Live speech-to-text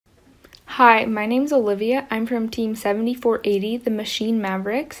Hi, my name's Olivia. I'm from Team 7480, the Machine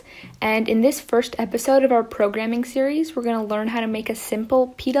Mavericks, and in this first episode of our programming series, we're going to learn how to make a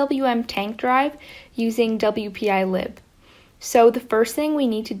simple PWM tank drive using WPI Lib. So the first thing we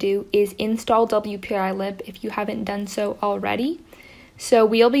need to do is install WPI Lib if you haven't done so already. So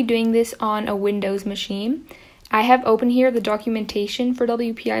we'll be doing this on a Windows machine. I have open here the documentation for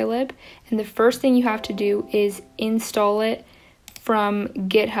WPI Lib, and the first thing you have to do is install it from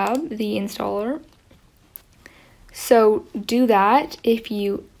GitHub, the installer. So do that if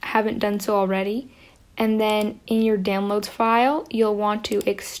you haven't done so already. And then in your downloads file, you'll want to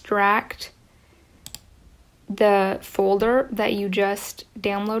extract the folder that you just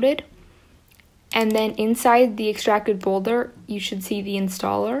downloaded. And then inside the extracted folder, you should see the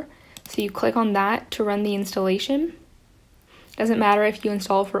installer. So you click on that to run the installation. Doesn't matter if you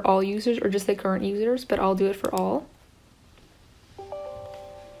install for all users or just the current users, but I'll do it for all.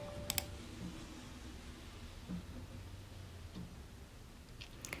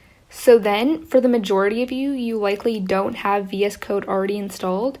 So then, for the majority of you, you likely don't have VS Code already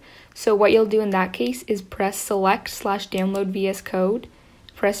installed. So what you'll do in that case is press select/download VS Code,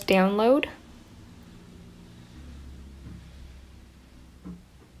 press download.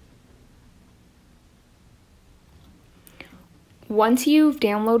 Once you've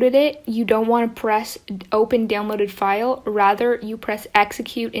downloaded it, you don't want to press open downloaded file, rather you press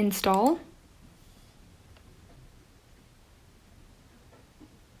execute install.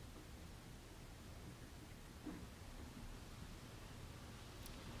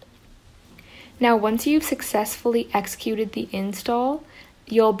 Now, once you've successfully executed the install,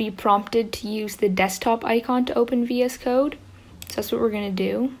 you'll be prompted to use the desktop icon to open VS Code. So that's what we're going to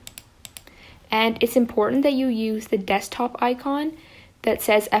do. And it's important that you use the desktop icon that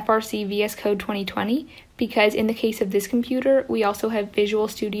says FRC VS Code 2020, because in the case of this computer, we also have Visual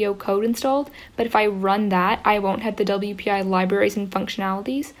Studio Code installed, but if I run that, I won't have the WPI libraries and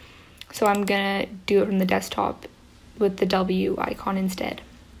functionalities. So I'm going to do it from the desktop with the W icon instead.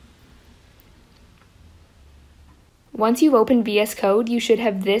 Once you've opened VS Code, you should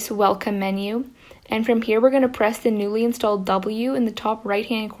have this welcome menu, and from here we're going to press the newly installed W in the top right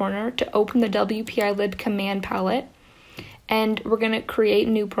hand corner to open the WPI Lib command palette, and we're going to create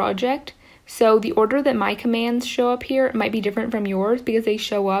a new project. So the order that my commands show up here might be different from yours because they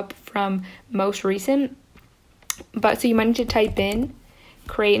show up from most recent, but so you might need to type in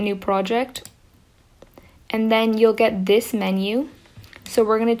create a new project, and then you'll get this menu. So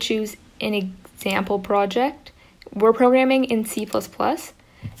we're going to choose an example project. We're programming in C++,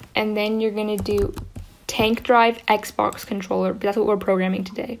 and then you're going to do tank drive Xbox controller, but that's what we're programming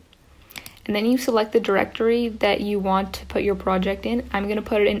today. And then you select the directory that you want to put your project in. I'm going to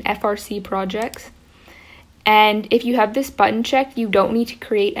put it in FRC projects. And if you have this button checked, you don't need to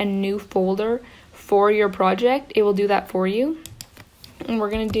create a new folder for your project. It will do that for you. And we're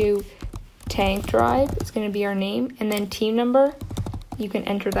going to do tank drive. It's going to be our name. And then team number, you can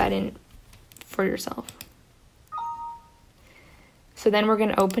enter that in for yourself. So then we're going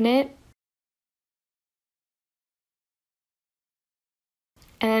to open it.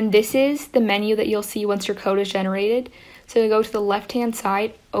 And this is the menu that you'll see once your code is generated. So to go to the left-hand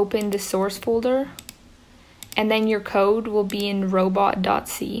side, open the source folder, and then your code will be in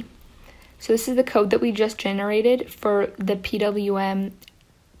robot.c. So this is the code that we just generated for the PWM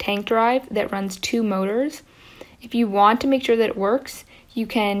tank drive that runs 2 motors. If you want to make sure that it works, you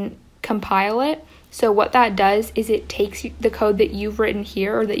can compile it. So what that does is it takes the code that you've written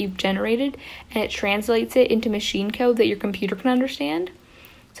here or that you've generated and it translates it into machine code that your computer can understand.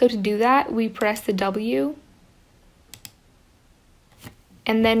 So to do that, we press the W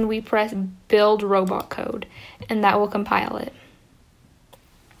and then we press build robot code, and that will compile it.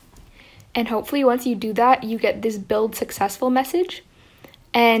 And hopefully once you do that, you get this build successful message.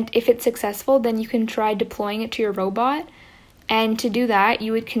 And if it's successful, then you can try deploying it to your robot. And to do that,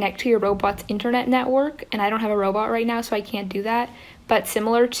 you would connect to your robot's internet network, and I don't have a robot right now, so I can't do that. But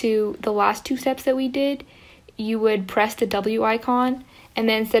similar to the last 2 steps that we did, you would press the W icon, and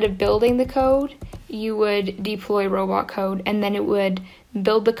then instead of building the code, you would deploy robot code, and then it would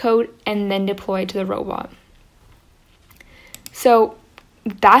build the code and then deploy it to the robot. So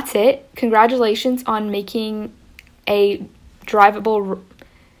that's it. Congratulations on making a drivable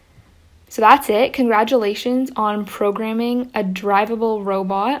Congratulations on programming a drivable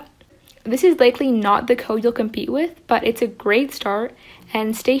robot. This is likely not the code you'll compete with, but it's a great start,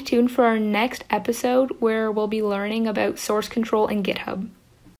 and stay tuned for our next episode where we'll be learning about source control and GitHub.